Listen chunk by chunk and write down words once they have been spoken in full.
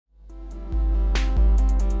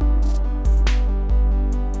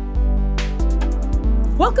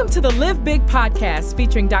Welcome to the Live Big podcast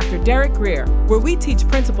featuring Dr. Derek Grier, where we teach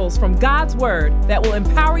principles from God's Word that will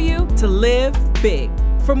empower you to live big.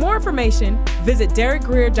 For more information, visit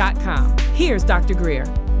derekgrier.com. Here's Dr. Grier.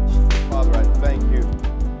 Father, I thank you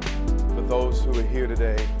for those who are here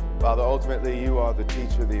today. Father, ultimately, you are the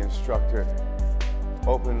teacher, the instructor.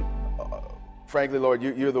 Frankly, Lord,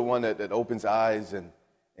 you're the one that opens eyes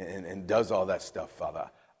and does all that stuff,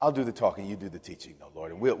 Father. I'll do the talking, you do the teaching, though,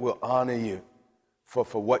 Lord, and we'll honor you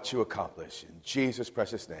for what you accomplish. In Jesus'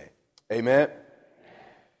 precious name, amen.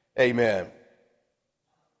 Amen.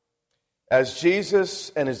 As Jesus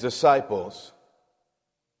and his disciples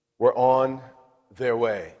were on their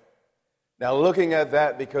way. Now, looking at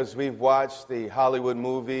that, because we've watched the Hollywood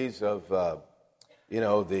movies of,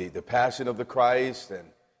 the Passion of the Christ and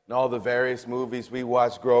all the various movies we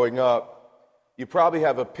watched growing up, you probably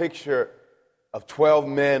have a picture of 12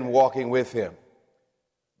 men walking with him.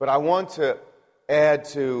 But I want to add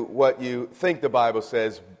to what you think the Bible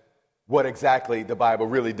says, what exactly the Bible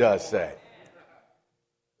really does say.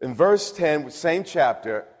 In verse 10, same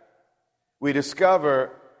chapter, we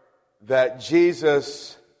discover that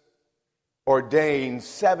Jesus ordained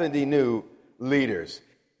 70 new leaders.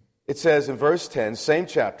 It says in verse 10, same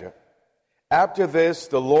chapter, after this,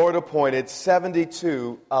 the Lord appointed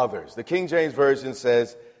 72 others. The King James Version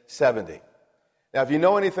says 70. Now, if you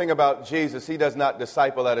know anything about Jesus, he does not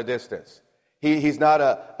disciple at a distance. He's not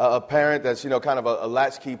a parent that's, kind of a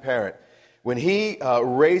latchkey parent. When he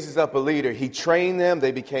raises up a leader, he trained them,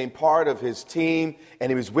 they became part of his team,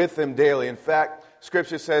 and he was with them daily. In fact,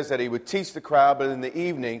 Scripture says that he would teach the crowd, but in the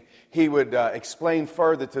evening, he would explain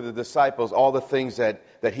further to the disciples all the things that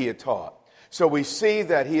he had taught. So we see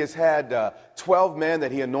that he has had 12 men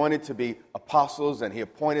that he anointed to be apostles, and he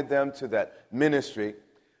appointed them to that ministry.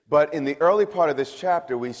 But in the early part of this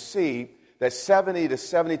chapter, we see that 70 to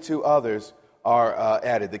 72 others are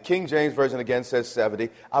added. The King James Version again says 70.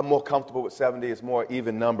 I'm more comfortable with 70. It's more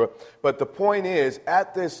even number. But the point is,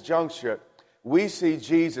 at this juncture, we see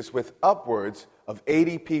Jesus with upwards of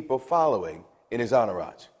 80 people following in his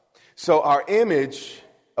entourage. So our image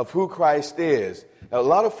of who Christ is, now a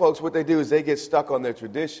lot of folks, what they do is they get stuck on their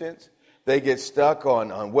traditions. They get stuck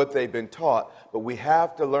on what they've been taught. But we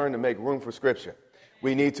have to learn to make room for Scripture.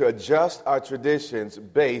 We need to adjust our traditions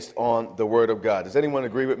based on the Word of God. Does anyone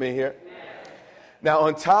agree with me here? Amen. Now,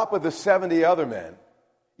 on top of the 70 other men,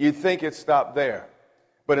 you'd think it stopped there.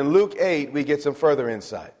 But in Luke 8, we get some further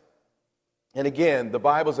insight. And again, the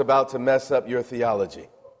Bible's about to mess up your theology.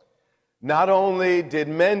 Not only did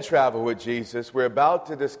men travel with Jesus, we're about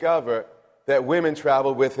to discover that women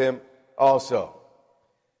traveled with him also.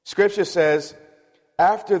 Scripture says,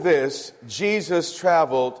 after this, Jesus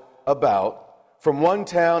traveled about from one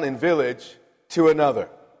town and village to another.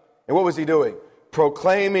 And what was he doing?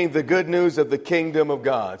 Proclaiming the good news of the kingdom of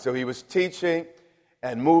God. So he was teaching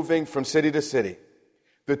and moving from city to city.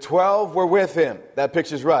 The 12 were with him. That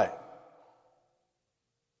picture's right.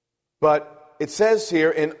 But it says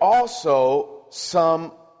here, and also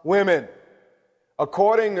some women.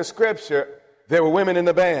 According to Scripture, there were women in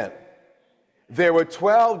the band. There were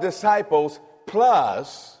 12 disciples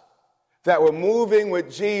plus that were moving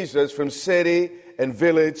with Jesus from city and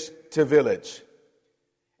village to village.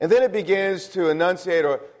 And then it begins to enunciate,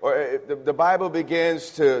 or the Bible begins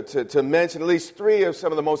to mention at least three of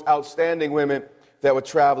some of the most outstanding women that were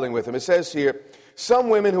traveling with him. It says here, some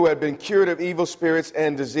women who had been cured of evil spirits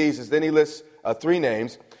and diseases. Then he lists three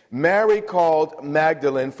names. Mary called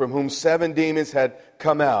Magdalene, from whom 7 demons had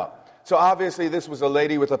come out. So obviously this was a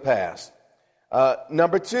lady with a past.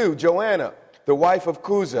 Number 2, Joanna, the wife of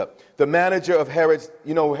Chuza, the manager of Herod.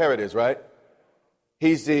 You know who Herod is, right?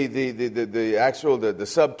 He's the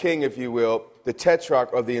sub-king, if you will, the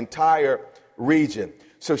tetrarch of the entire region.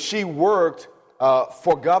 So she worked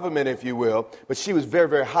for government, if you will, but she was very,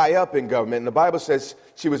 very high up in government. And the Bible says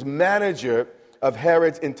she was manager of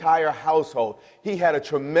Herod's entire household. He had a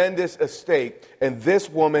tremendous estate, and this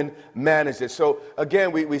woman managed it. So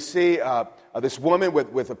again, we see this woman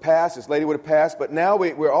with a past, this lady with a past, but now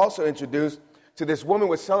we're also introduced to this woman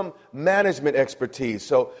with some management expertise.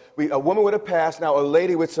 So a woman with a past, now a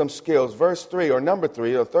lady with some skills. Verse 3, or number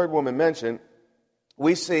 3, the third woman mentioned,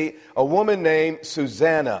 we see a woman named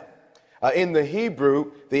Susanna. In the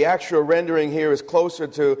Hebrew, the actual rendering here is closer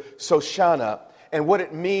to Shoshana, and what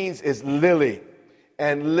it means is lily.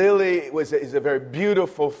 And lily is a very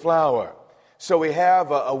beautiful flower. So we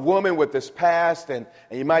have a woman with this past, and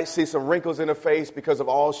you might see some wrinkles in her face because of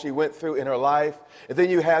all she went through in her life. And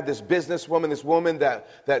then you have this businesswoman, this woman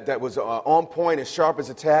that was on point, as sharp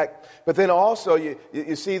as a tack. But then also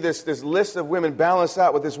you see this list of women balanced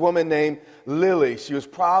out with this woman named Lily. She was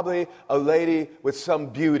probably a lady with some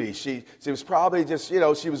beauty. She was probably just,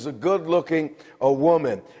 she was a good-looking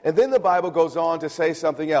woman. And then the Bible goes on to say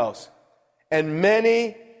something else. And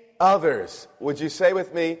many others. Would you say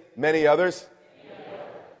with me, many others?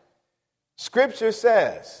 Scripture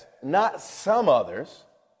says, not some others,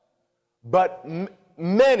 but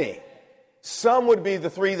many. Some would be the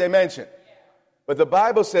three they mentioned. But the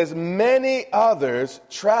Bible says many others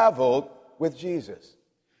traveled with Jesus.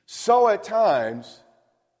 So at times,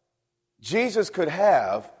 Jesus could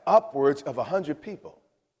have upwards of 100 people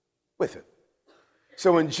with him.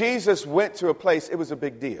 So when Jesus went to a place, it was a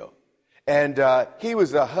big deal. And he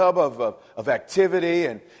was a hub of activity,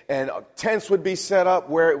 and tents would be set up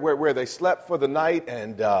where they slept for the night.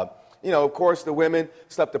 And, of course, the women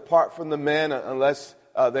slept apart from the men unless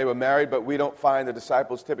they were married. But we don't find the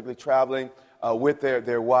disciples typically traveling with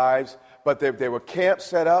their wives. But there were camps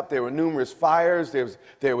set up. There were numerous fires.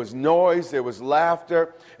 There was noise. There was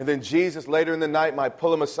laughter. And then Jesus later in the night might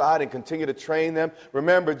pull them aside and continue to train them.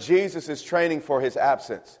 Remember, Jesus is training for his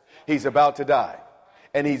absence. He's about to die.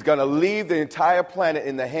 And he's going to leave the entire planet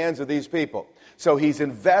in the hands of these people. So he's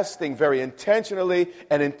investing very intentionally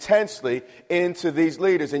and intensely into these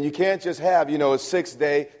leaders. And you can't just have, a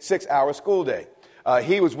 6-hour school day.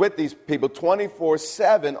 He was with these people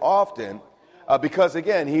 24/7 often because,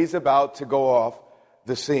 again, he's about to go off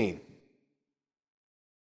the scene.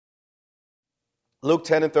 Luke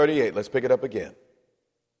 10:38. Let's pick it up again.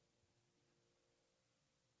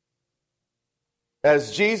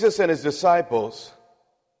 As Jesus and his disciples...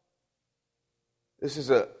 This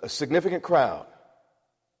is a significant crowd.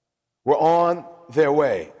 We're on their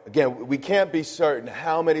way. Again, we can't be certain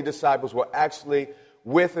how many disciples were actually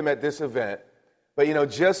with him at this event. But,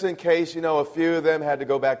 just in case, a few of them had to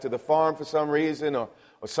go back to the farm for some reason or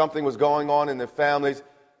something was going on in their families,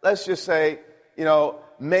 let's just say,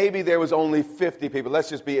 maybe there was only 50 people. Let's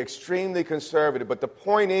just be extremely conservative. But the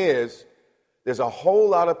point is, there's a whole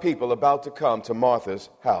lot of people about to come to Martha's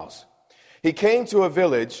house. He came to a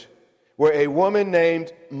village where a woman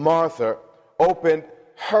named Martha opened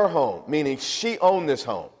her home, meaning she owned this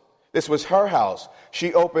home. This was her house.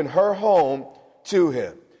 She opened her home to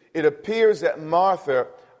him. It appears that Martha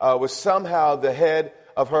was somehow the head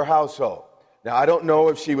of her household. Now, I don't know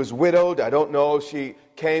if she was widowed. I don't know if she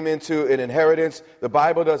came into an inheritance. The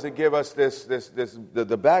Bible doesn't give us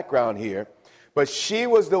the background here. But she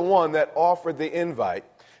was the one that offered the invite,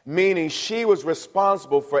 meaning she was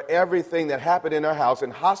responsible for everything that happened in her house,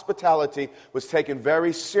 and hospitality was taken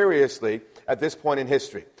very seriously at this point in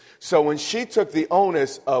history. So when she took the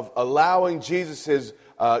onus of allowing Jesus'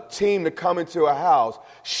 team to come into her house,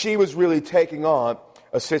 she was really taking on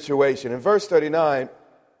a situation. In verse 39,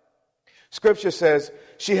 Scripture says,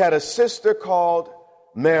 she had a sister called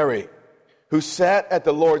Mary, who sat at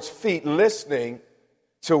the Lord's feet listening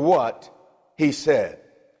to what he said.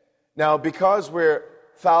 Now, because we're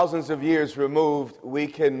thousands of years removed, we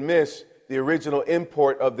can miss the original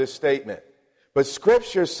import of this statement. But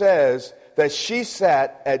Scripture says that she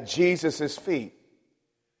sat at Jesus' feet.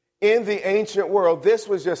 In the ancient world, this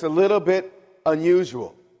was just a little bit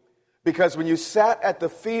unusual. Because when you sat at the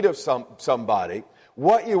feet of somebody,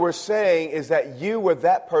 what you were saying is that you were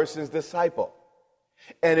that person's disciple.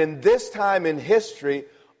 And in this time in history,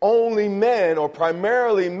 only men, or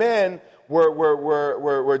primarily men,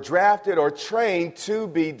 were drafted or trained to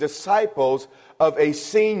be disciples of a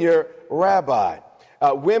senior rabbi.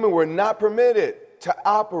 Women were not permitted to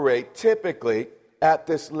operate typically at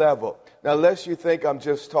this level. Now, lest you think I'm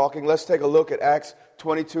just talking, let's take a look at Acts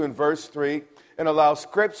 22 and verse 3 and allow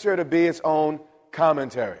Scripture to be its own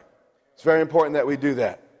commentary. It's very important that we do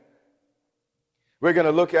that. We're going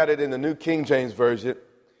to look at it in the New King James Version.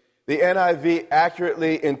 The NIV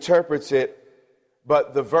accurately interprets it,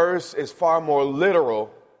 but the verse is far more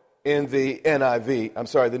literal in the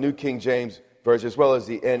the New King James Version, as well as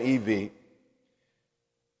the NEV.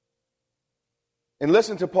 And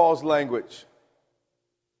listen to Paul's language.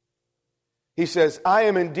 He says, I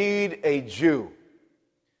am indeed a Jew.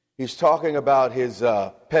 He's talking about his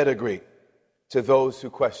pedigree to those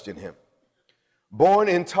who question him. Born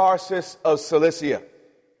in Tarsus of Cilicia.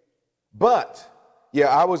 But,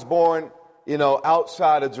 I was born,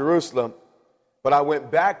 outside of Jerusalem. But I went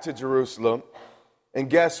back to Jerusalem, and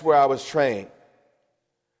guess where I was trained?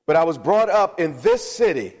 But I was brought up in this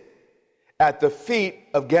city at the feet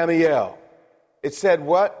of Gamaliel. It said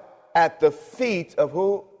what? At the feet of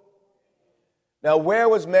who? Now, where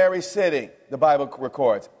was Mary sitting? The Bible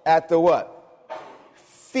records. At the what?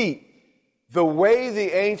 Feet. The way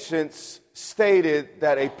the ancients stated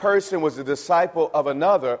that a person was a disciple of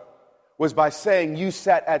another was by saying you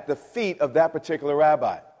sat at the feet of that particular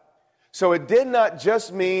rabbi. So it did not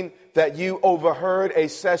just mean that you overheard a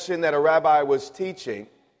session that a rabbi was teaching.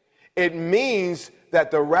 It means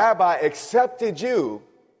that the rabbi accepted you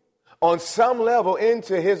on some level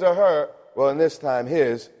into his or her, well, in this time,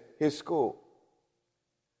 his school.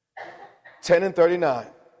 10:39.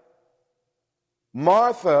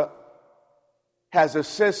 Martha has a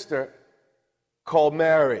sister called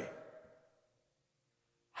Mary.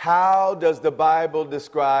 How does the Bible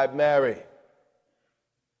describe Mary?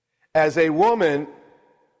 As a woman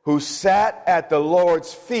who sat at the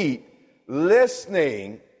Lord's feet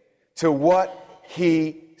listening to what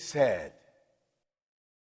he said.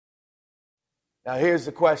 Now here's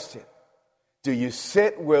the question. Do you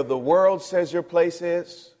sit where the world says your place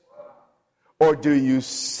is? Or do you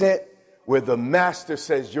sit where the master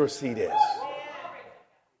says your seat is?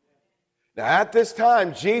 Now at this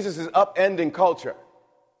time, Jesus is upending culture.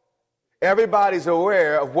 Everybody's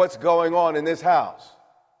aware of what's going on in this house.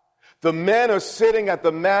 The men are sitting at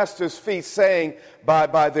the master's feet saying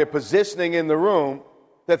by their positioning in the room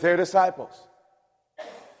that they're disciples.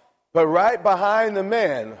 But right behind the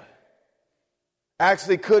men,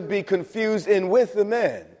 actually could be confused in with the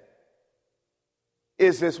men,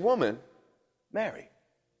 is this woman, Mary.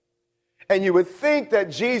 And you would think that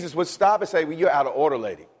Jesus would stop and say, well, you're out of order,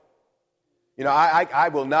 lady. You know, I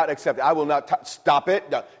will not accept it. I will not stop it.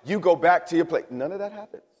 No, you go back to your place. None of that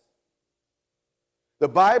happens. The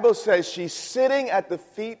Bible says she's sitting at the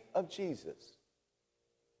feet of Jesus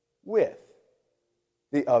with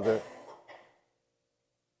the other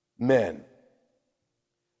men.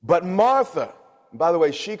 But Martha, by the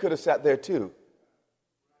way, she could have sat there too,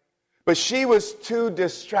 but she was too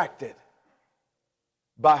distracted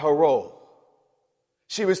by her role.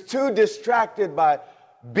 She was too distracted by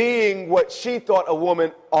being what she thought a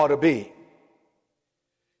woman ought to be.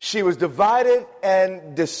 She was divided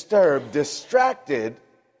and disturbed, distracted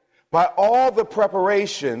by all the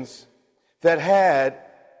preparations that had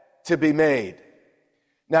to be made.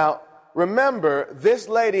 Now, remember, this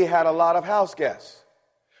lady had a lot of house guests.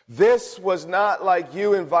 This was not like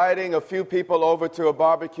you inviting a few people over to a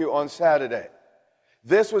barbecue on Saturday.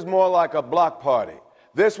 This was more like a block party.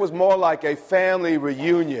 This was more like a family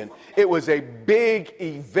reunion. It was a big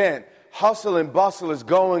event. Hustle and bustle is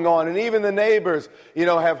going on. And even the neighbors,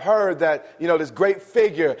 have heard that, this great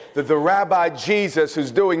figure, that the Rabbi Jesus,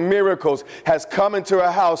 who's doing miracles, has come into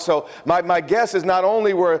a house. So my guess is not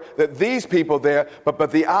only were that these people there,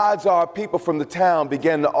 but the odds are people from the town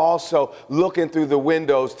began to also look in through the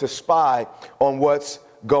windows to spy on what's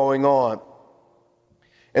going on.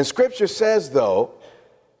 And Scripture says, though,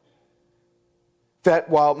 that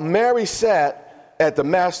while Mary sat at the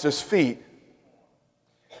Master's feet,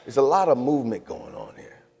 there's a lot of movement going on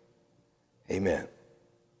here. Amen.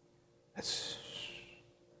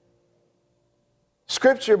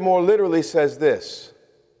 Scripture more literally says this.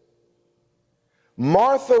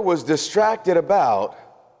 Martha was distracted about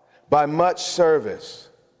by much service.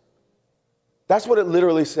 That's what it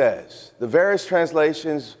literally says. The various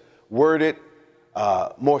translations word it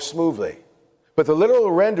more smoothly. But the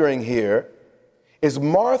literal rendering here is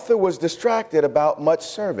Martha was distracted about much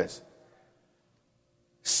service.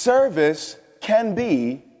 Service can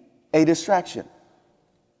be a distraction.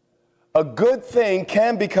 A good thing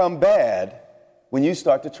can become bad when you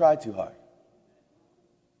start to try too hard.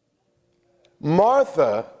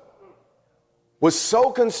 Martha was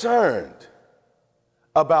so concerned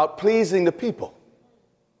about pleasing the people,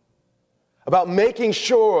 about making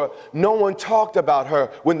sure no one talked about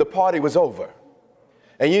her when the party was over.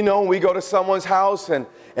 And we go to someone's house and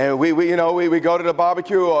we go to the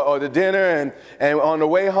barbecue or the dinner and on the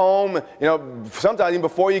way home, sometimes even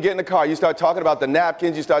before you get in the car, you start talking about the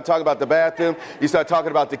napkins, you start talking about the bathroom, you start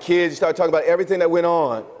talking about the kids, you start talking about everything that went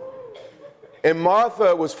on. And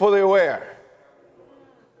Martha was fully aware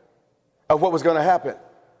of what was going to happen.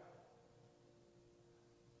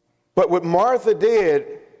 But what Martha did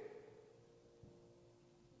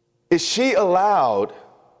is she allowed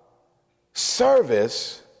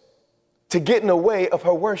service to get in the way of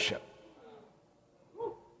her worship.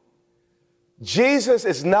 Jesus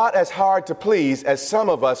is not as hard to please as some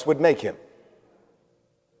of us would make him.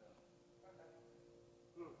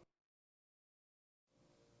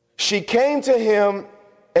 She came to him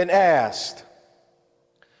and asked,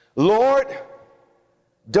 Lord,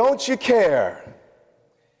 don't you care?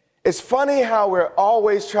 It's funny how we're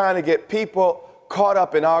always trying to get people caught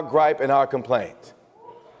up in our gripe and our complaint.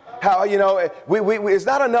 how it's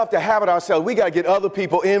not enough to have it ourselves. We got to get other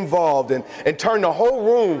people involved and turn the whole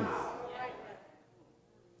room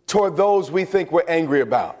toward those we think we're angry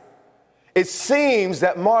about. It seems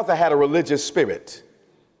that Martha had a religious spirit.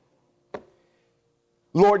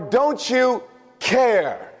 Lord, don't you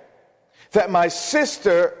care that my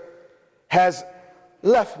sister has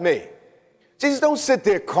left me? Jesus, don't sit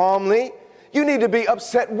there calmly. You need to be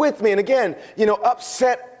upset with me. And again,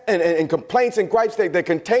 upset and complaints and gripes, they're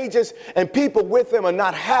contagious, and people with them are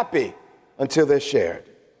not happy until they're shared.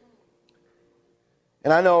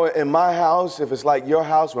 And I know in my house, if it's like your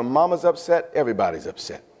house, when mama's upset, everybody's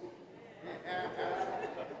upset.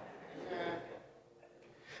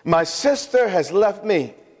 My sister has left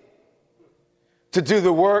me to do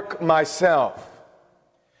the work myself.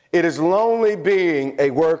 It is lonely being a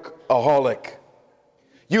workaholic.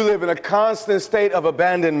 You live in a constant state of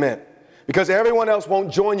abandonment because everyone else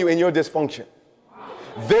won't join you in your dysfunction.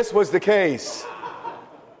 This was the case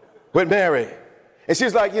with Mary. And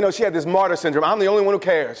she's like, she had this martyr syndrome. I'm the only one who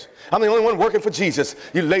cares. I'm the only one working for Jesus.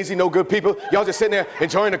 You lazy, no good people. Y'all just sitting there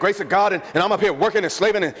enjoying the grace of God, and I'm up here working and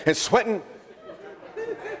slaving and sweating.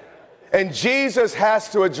 And Jesus has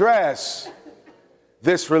to address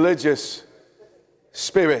this religious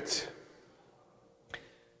spirit.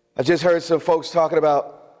 I just heard some folks talking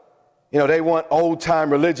about, they want old-time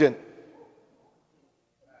religion.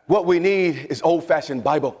 What we need is old-fashioned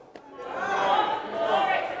Bible.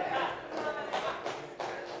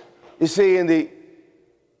 You see, in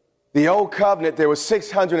the Old Covenant, there were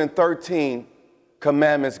 613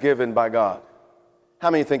 commandments given by God. How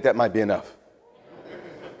many think that might be enough?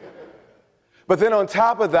 But then on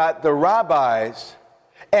top of that, the rabbis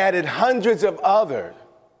added hundreds of other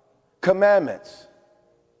commandments.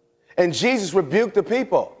 And Jesus rebuked the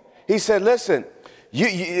people. He said, listen,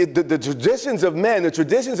 the traditions of men, the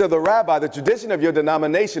traditions of the rabbi, the tradition of your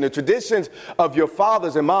denomination, the traditions of your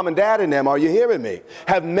fathers and mom and dad and them, are you hearing me,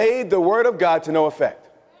 have made the word of God to no effect.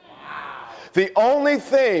 The only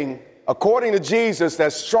thing, according to Jesus,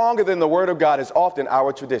 that's stronger than the word of God is often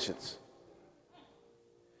our traditions.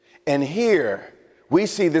 And here we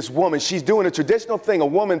see this woman, she's doing a traditional thing a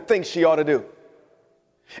woman thinks she ought to do.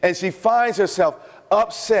 And she finds herself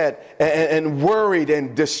upset and worried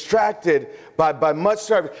and distracted by much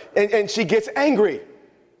service. And she gets angry.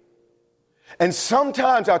 And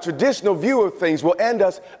sometimes our traditional view of things will end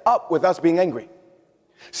us up with us being angry.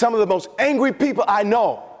 Some of the most angry people I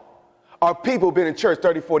know are people who've been in church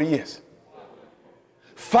 30, 40 years.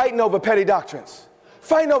 Fighting over petty doctrines.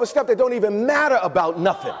 Fighting over stuff that don't even matter about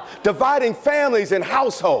nothing. Dividing families and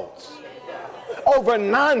households over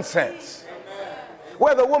nonsense.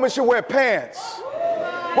 Whether a woman should wear pants,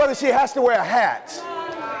 whether she has to wear a hat,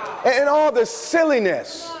 and all the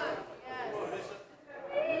silliness.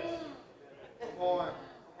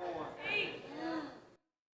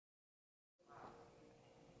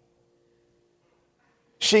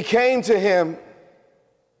 She came to him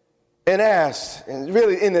and asked, and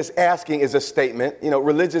really in this asking is a statement.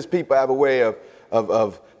 Religious people have a way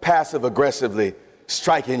of passive aggressively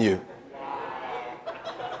striking you.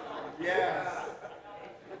 Yes.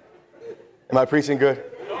 Am I preaching good?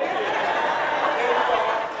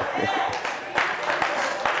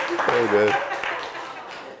 Very good.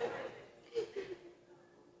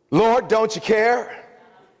 Lord, don't you care?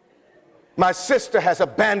 My sister has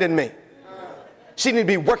abandoned me. She need to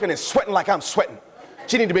be working and sweating like I'm sweating.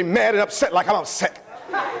 She need to be mad and upset like I'm upset.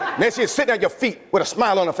 And then she is sitting at your feet with a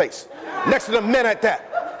smile on her face, next to the men at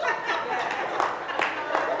that.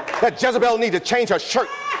 That Jezebel need to change her shirt.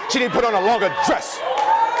 She need to put on a longer dress.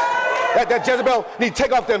 That Jezebel need to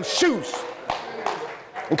take off them shoes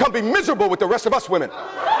and come be miserable with the rest of us women.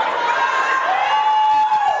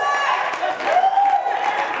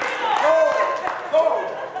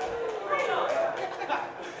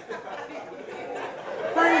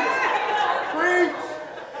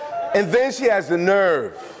 And then she has the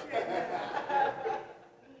nerve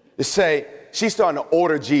to say, she's starting to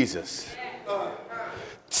order Jesus.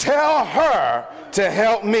 Tell her to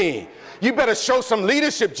help me. You better show some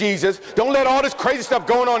leadership, Jesus. Don't let all this crazy stuff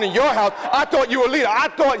going on in your house. I thought you were a leader. I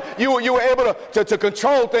thought you were able to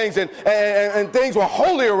control things and things were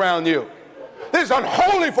holy around you. This is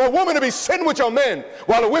unholy for a woman to be sitting with your men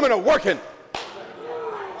while the women are working.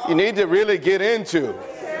 You need to really get into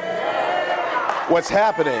what's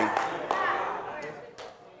happening.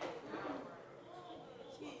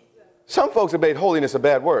 Some folks have made holiness a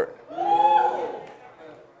bad word.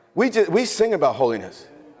 We sing about holiness.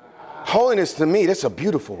 Holiness to me, that's a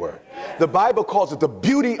beautiful word. The Bible calls it the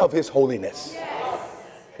beauty of his holiness.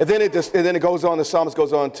 And then it goes on, the psalmist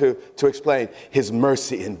goes on to explain his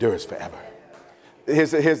mercy endures forever.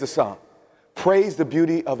 Here's the song. Praise the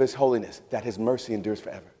beauty of his holiness, that his mercy endures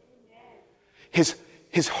forever.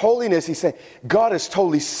 His holiness, he's saying, God is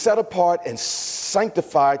totally set apart and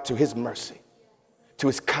sanctified to his mercy, to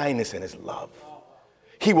his kindness and his love.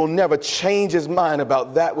 He will never change his mind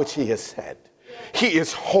about that which he has said. He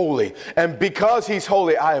is holy, and because he's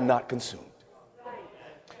holy, I am not consumed.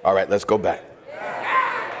 All right, let's go back.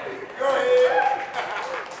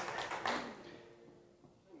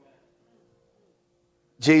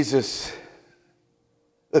 Jesus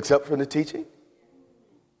looks up from the teaching.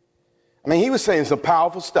 I mean, he was saying some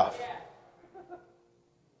powerful stuff.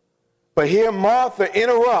 But here Martha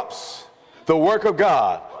interrupts the work of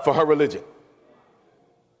God for her religion.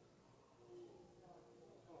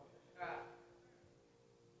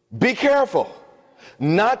 Be careful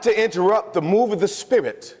not to interrupt the move of the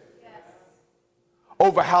Spirit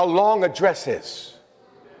over how long a dress is.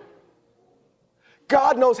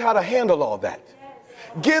 God knows how to handle all that.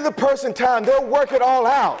 Give the person time. They'll work it all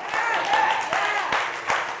out.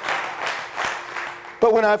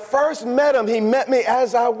 But when I first met him, he met me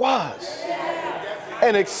as I was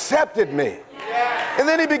and accepted me. And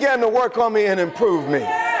then he began to work on me and improve me.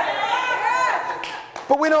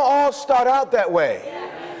 But we don't all start out that way.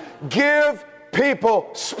 Give people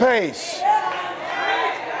space.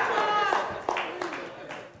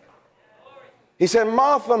 He said,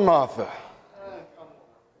 Martha, Martha.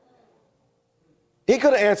 He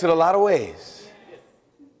could have answered a lot of ways.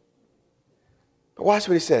 But watch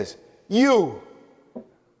what he says. You're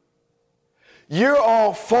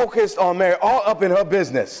all focused on Mary, all up in her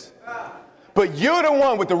business. But you're the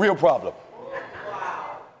one with the real problem.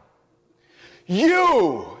 He's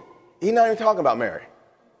not even talking about Mary.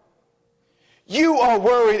 You are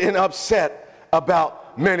worried and upset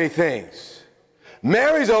about many things.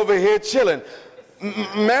 Mary's over here chilling.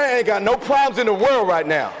 Mary ain't got no problems in the world right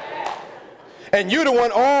now. And you're the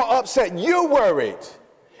one all upset. You're worried.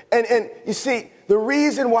 And you see, the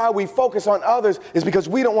reason why we focus on others is because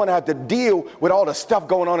we don't want to have to deal with all the stuff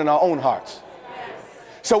going on in our own hearts.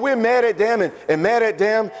 So we're mad at them and mad at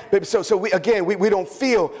them. So we don't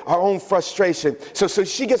feel our own frustration. So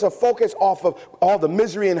she gets a focus off of all the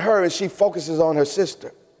misery in her, and she focuses on her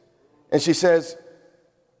sister. And she says,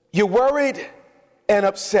 you're worried and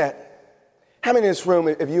upset. How many in this room,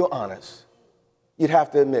 if you're honest, you'd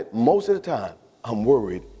have to admit most of the time, I'm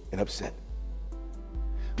worried and upset.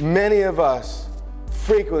 Many of us,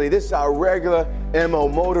 frequently, this is our regular MO,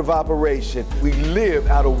 mode of operation. We live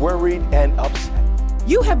out of worried and upset.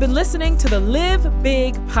 You have been listening to the Live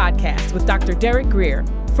Big podcast with Dr. Derek Grier.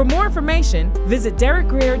 For more information, visit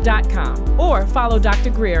derekgrier.com or follow Dr.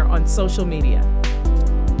 Grier on social media.